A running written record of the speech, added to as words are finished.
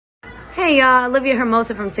Hey y'all, Olivia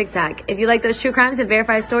Hermosa from TikTok. If you like those true crimes and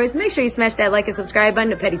verified stories, make sure you smash that like and subscribe button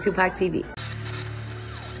to Petty Tupac TV.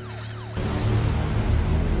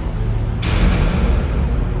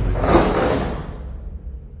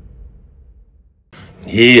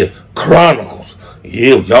 Yeah, Chronicles.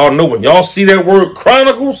 Yeah, y'all know when y'all see that word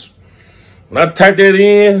Chronicles, when I type that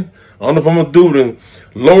in, I don't know if I'm gonna do it in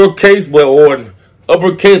lowercase or in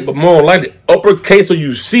uppercase, but more like the uppercase so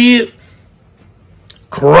you see it.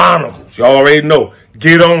 Chronicles. Y'all already know.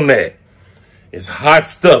 Get on that. It's hot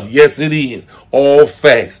stuff. Yes, it is. All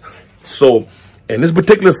facts. So, in this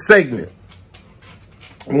particular segment,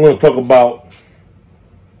 I'm going to talk about,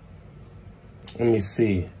 let me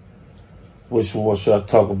see. Which one should I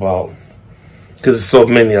talk about? Because there's so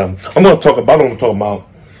many of them. I'm going to talk about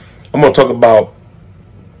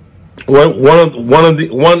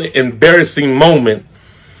one embarrassing moment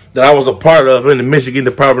that I was a part of in the Michigan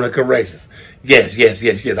Department of Corrections. Yes.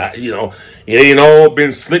 It ain't all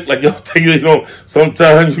been slick like y'all think.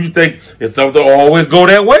 Sometimes you think it's something to always go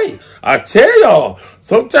that way. I tell y'all,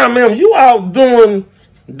 sometimes, man, you out doing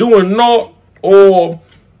naught or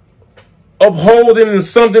upholding in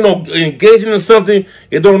something or engaging in something,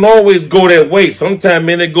 it don't always go that way. Sometimes,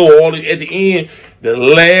 man, it go all at the end, the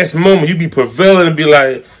last moment, you be prevailing and be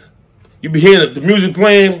like, you be hearing the music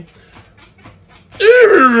playing.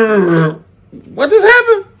 What just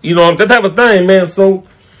happened? That type of thing, man. So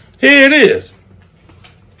here it is.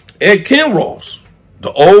 At Kinross,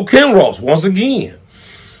 the old Kinross, once again.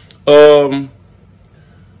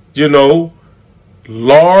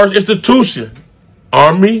 Large institution.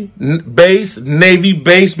 Army base, Navy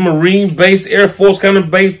base, Marine base, Air Force kind of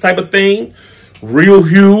base type of thing. Real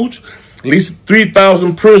huge. At least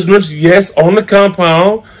 3,000 prisoners, yes, on the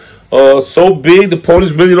compound. So big, the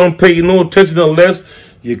police really don't pay you no attention unless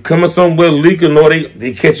you're coming somewhere leaking or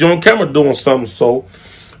they catch you on camera doing something. So,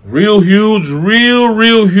 real huge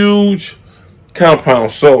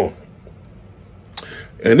compound. So,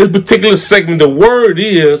 in this particular segment, the word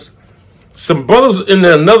is some brothers in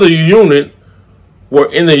another unit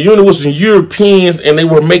were in the unit with some Europeans and they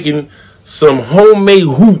were making some homemade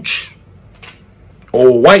hooch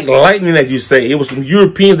or white lightning, as you say. It was some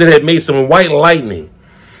Europeans that had made some white lightning.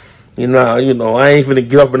 I ain't finna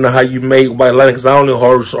get up into how you made white lightning because I only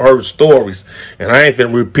heard stories. And I ain't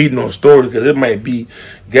finna repeat no stories because God might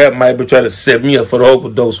be trying to set me up for the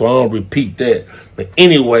overdose, so I don't repeat that. But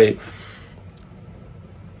anyway,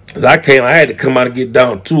 as I had to come out and get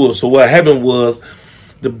down to it. So what happened was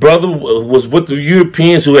the brother was with the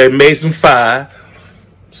Europeans who had made some fire,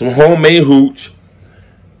 some homemade hooch.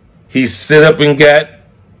 He set up and got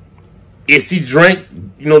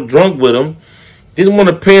drunk with him. Didn't want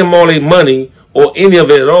to pay him all their money or any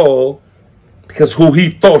of it at all because who he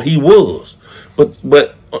thought he was. But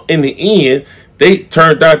in the end, they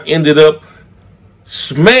ended up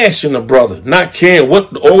smashing the brother, not caring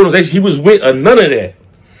what the organization he was with or none of that.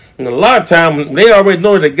 And a lot of times, they already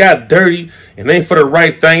know that got dirty and ain't for the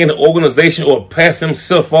right thing in the organization or pass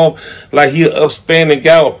himself off like he an upstanding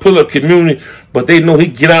guy or pillar of community, but they know he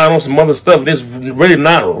get out on some other stuff that's really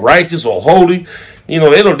not righteous or holy.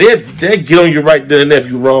 They'll get on you right there and if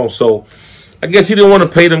you're wrong. So I guess he didn't want to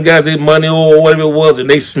pay them guys their money or whatever it was, and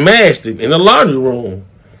they smashed him in the laundry room.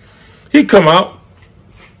 He come out,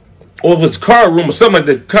 or it was car room or something like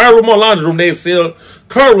that. Car room or laundry room, they sell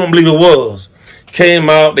car room, I believe it was. Came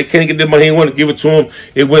out, they can't get their money, he wanted to give it to him.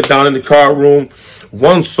 It went down in the car room.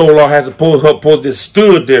 One solar has supposed to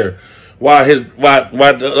stood there while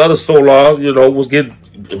the other solar, was getting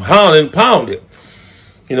hounded and pounded.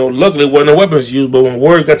 Luckily, there weren't no weapons used, but when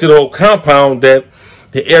word got to the whole compound that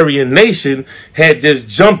the Aryan nation had just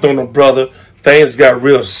jumped on the brother, things got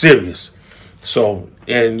real serious. So,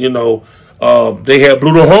 and, they had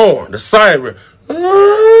blew the horn, the siren.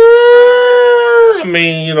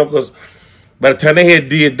 Because by the time they had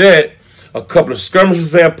did that, a couple of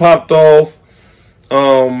skirmishes had popped off.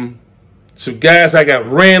 Some guys I got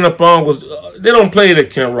ran up on they don't play at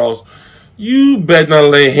Kinross. You better not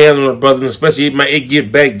lay hands on a brother, especially it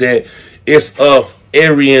get back that it's of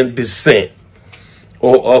Aryan descent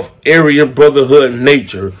or of Aryan brotherhood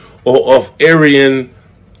nature or of Aryan,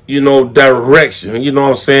 direction. You know what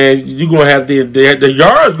I'm saying? You're going to have the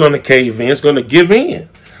yard's going to cave in. It's going to give in.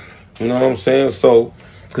 You know what I'm saying? So,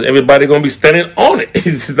 because everybody's going to be standing on it.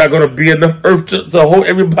 It's not going to be enough earth to hold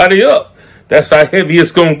everybody up. That's how heavy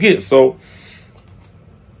it's going to get. So,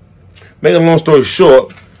 make a long story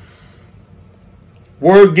short,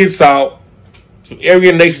 word gets out, some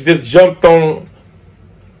Aryan nations just jumped on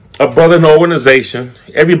a brother in the organization.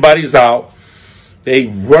 Everybody's out. They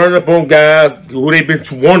run up on guys who they've been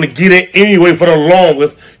wanting to get in anyway for the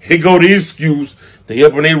longest. Here go the excuse. They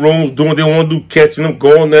up in their rooms doing what they want to do, catching them,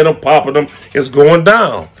 going at them, popping them. It's going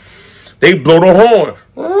down. They blow the horn.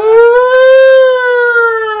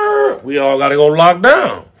 We all got to go lock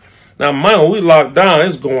down. Now, man, when we lock down,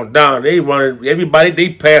 it's going down. They running, everybody,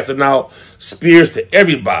 they passing out spears to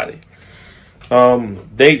everybody. I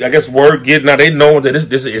guess word getting out, they know that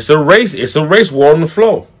it's a race. It's a race war on the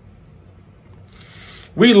floor.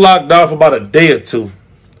 We locked down for about a day or two.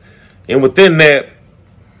 And within that,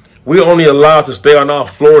 we're only allowed to stay on our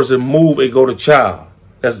floors and move and go to child.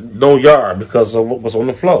 That's no yard because of what's on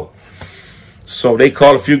the floor. So they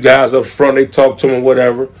called a few guys up front. They talked to them,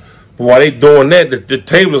 whatever. But while they doing that, the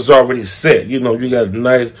table is already set. You know, you got a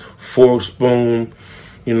nice fork, spoon,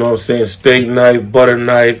 you know what I'm saying, steak knife, butter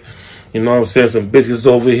knife, you know what I'm saying, some biscuits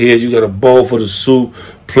over here. You got a bowl for the soup,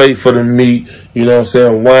 plate for the meat, you know what I'm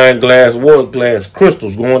saying, wine glass, water glass,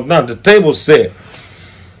 crystals going down. The table's set.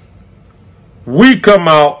 We come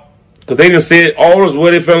out, because they done said all is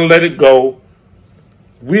where they finna let it go.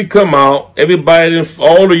 We come out, everybody,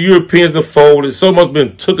 all the Europeans that folded, so much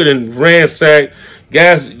been took it and ransacked.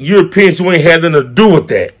 Guys, Europeans who ain't had nothing to do with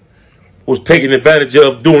that was taking advantage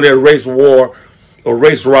of doing their race war or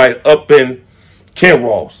race riot up in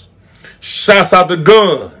Kinross. Shouts out to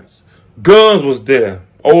Guns. Guns was there.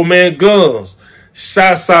 Old man Guns.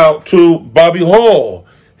 Shouts out to Bobby Hall.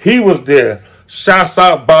 He was there. Shouts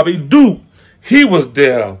out Bobby Duke. He was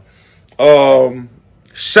there.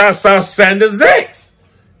 Shouts out Sanders X.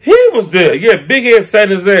 He was there. Yeah, big head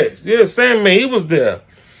Sanders X. Yeah, Sandman, he was there.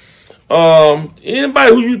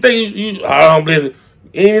 Anybody who you think I don't believe it.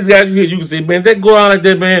 Any of these guys you hear, you can say, man, that go out like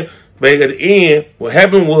that, man. But at the end, what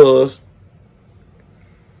happened was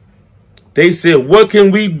they said, what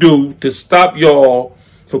can we do to stop y'all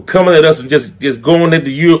from coming at us and just going at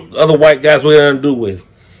the other white guys we had nothing to do with?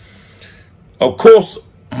 Of course,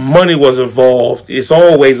 money was involved. It's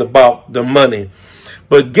always about the money.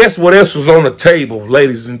 But guess what else was on the table,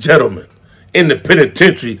 ladies and gentlemen? In the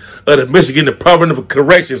penitentiary of the Michigan Department of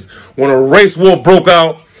Corrections, when a race war broke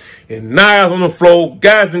out and knives on the floor,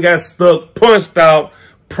 guys got stuck, punched out,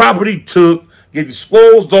 property took, get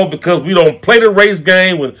disposed of because we don't play the race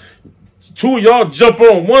game. When two of y'all jump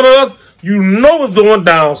on one of us, you know it's going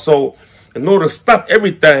down. So in order to stop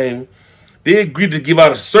everything, they agreed to give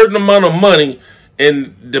out a certain amount of money.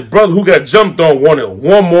 And the brother who got jumped on wanted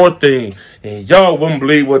one more thing. And y'all wouldn't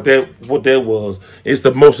believe what that was. It's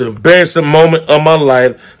the most embarrassing moment of my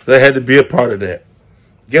life that I had to be a part of that.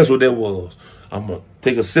 Guess what that was? I'm going to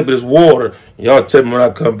take a sip of this water. And y'all tell me when I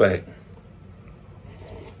come back.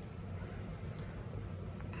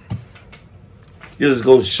 This is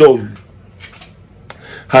going to show you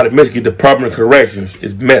how the Michigan Department of Corrections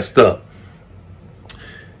is messed up.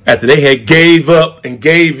 After they had gave up and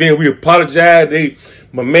gave in, we apologized.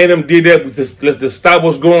 My man them did that. Let's just stop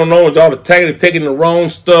what's going on. Y'all attacking, taking the wrong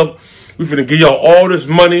stuff. We finna give y'all all this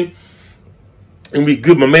money. And we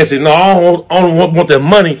good. My man said, no, I don't want that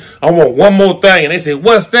money. I want one more thing. And they said,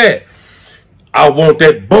 what's that? I want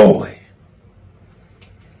that boy.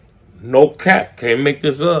 No cap. Can't make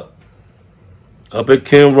this up. Up at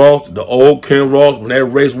Kinross, the old Kinross, when that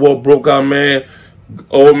race war broke out, man.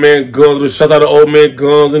 Old man Guns, shout out to old man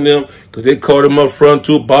Guns and them, because they called him up front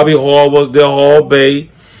too. Bobby Hall was there, Hall Bay.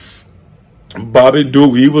 Bobby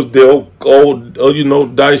Duke, he was there. Old, you know,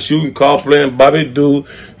 dice shooting, car playing. Bobby Duke,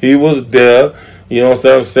 he was there. You know what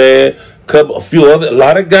I'm saying? A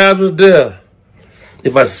lot of guys was there.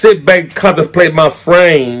 If I sit back and contemplate my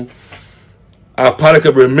frame, I probably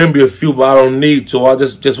could remember a few, but I don't need to. I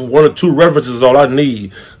just one or two references is all I need.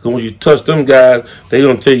 Because when you touch them guys, they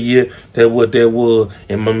gonna tell you that what that was.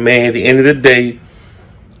 And my man, at the end of the day,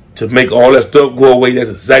 to make all that stuff go away, that's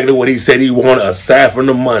exactly what he said he wanted, aside from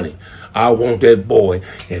the money. I want that boy.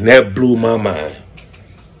 And that blew my mind.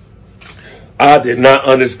 I did not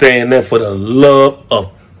understand that for the love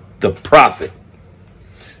of the prophet.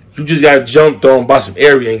 You just got jumped on by some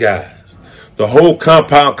Aryan guys. The whole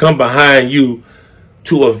compound come behind you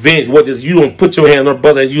to avenge what is you don't put your hand on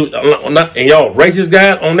brother and y'all racist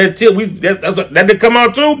guys on that tip. That did come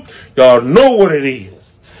out too. Y'all know what it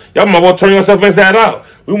is. Y'all might well turn yourself inside out.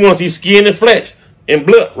 We want to see skin and flesh and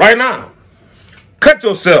blood right now. Cut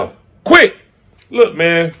yourself quick. Look,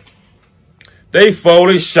 man, they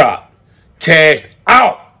folded, shot, cashed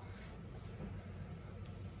out.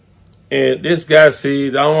 And this guy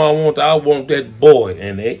said, I want that boy.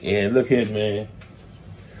 And look here, man.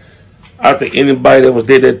 I think anybody that was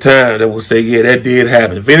there that time that would say, yeah, that did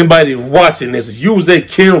happen. If anybody watching this, you was at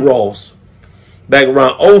Kinross back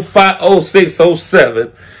around 05, 06,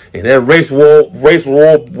 07, and that race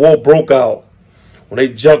war broke out when they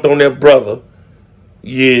jumped on their brother,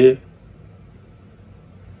 yeah,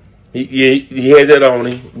 He had that on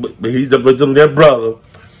him, but he's their brother.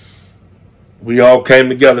 We all came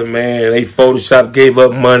together, man. They Photoshop, gave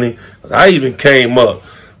up money. I even came up.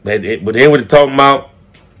 But they were talking about,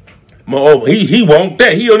 oh, he want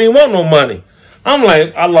that. He don't even want no money. I'm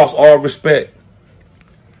like, I lost all respect.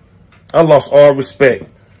 I lost all respect.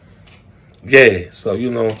 Yeah, so, you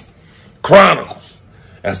know, Chronicles.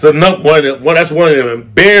 That's enough. That's one of the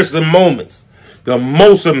embarrassing moments. The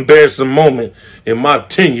most embarrassing moment in my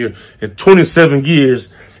tenure in 27 years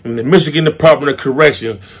in the Michigan Department of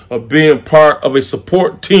Corrections of being part of a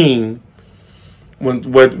support team when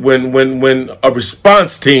a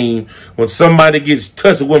response team, when somebody gets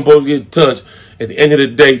touched or wasn't supposed to get touched, at the end of the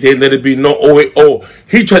day, they let it be known.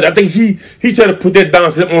 I think he tried to put that down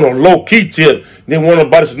on a low key tip. Then want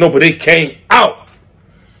nobody to know, but it came out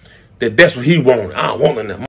that that's what he wanted. I don't want nothing.